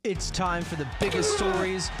It's time for the biggest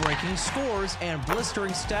stories, breaking scores, and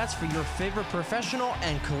blistering stats for your favorite professional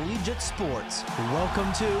and collegiate sports.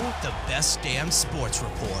 Welcome to the Best Damn Sports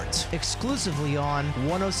Report, exclusively on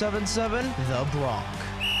 107.7 The Bronx.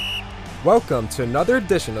 Welcome to another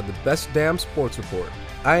edition of the Best Damn Sports Report.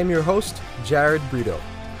 I am your host, Jared Brito.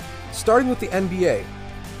 Starting with the NBA.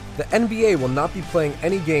 The NBA will not be playing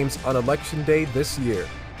any games on Election Day this year.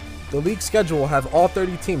 The league schedule will have all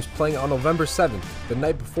 30 teams playing on November 7th, the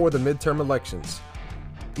night before the midterm elections.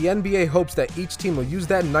 The NBA hopes that each team will use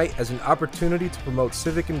that night as an opportunity to promote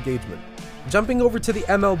civic engagement. Jumping over to the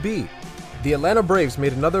MLB, the Atlanta Braves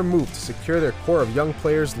made another move to secure their core of young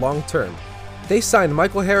players long-term. They signed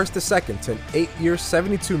Michael Harris II to an 8-year,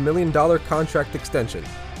 $72 million contract extension.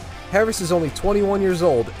 Harris is only 21 years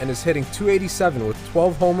old and is hitting .287 with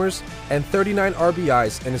 12 homers and 39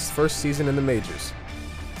 RBIs in his first season in the majors.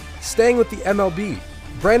 Staying with the MLB,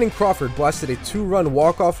 Brandon Crawford blasted a 2-run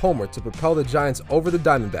walk-off homer to propel the Giants over the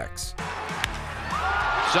Diamondbacks.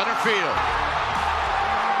 Center field.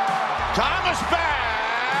 Thomas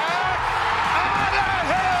back. Out of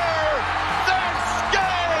here. This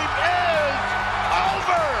game is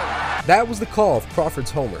over. That was the call of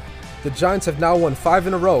Crawford's homer. The Giants have now won 5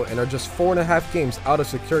 in a row and are just 4.5 games out of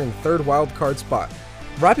securing the third wild-card spot.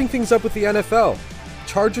 Wrapping things up with the NFL,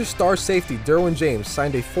 Chargers star safety Derwin James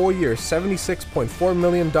signed a 4-year, $76.4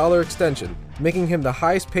 million extension, making him the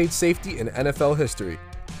highest-paid safety in NFL history.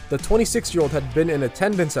 The 26-year-old had been in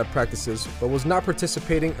attendance at practices, but was not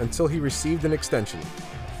participating until he received an extension.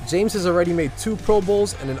 James has already made 2 Pro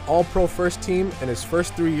Bowls and an All-Pro first team in his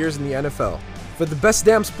first 3 years in the NFL. For the Best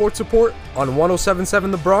Damn Sports Report on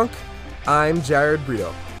 107.7 The Bronx, I'm Jared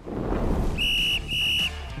Brito.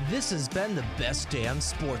 This has been the Best Damn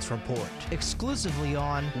Sports Report, exclusively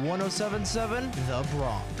on 107.7 The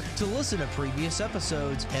Bronx. To listen to previous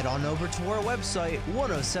episodes, head on over to our website,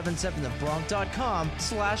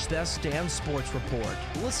 1077thebronx.com/Best Damn Sports Report.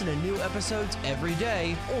 Listen to new episodes every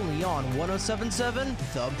day, only on 107.7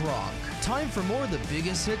 The Bronx. Time for more of the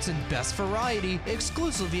biggest hits and best variety,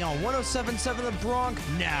 exclusively on 107.7 The Bronx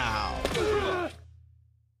now.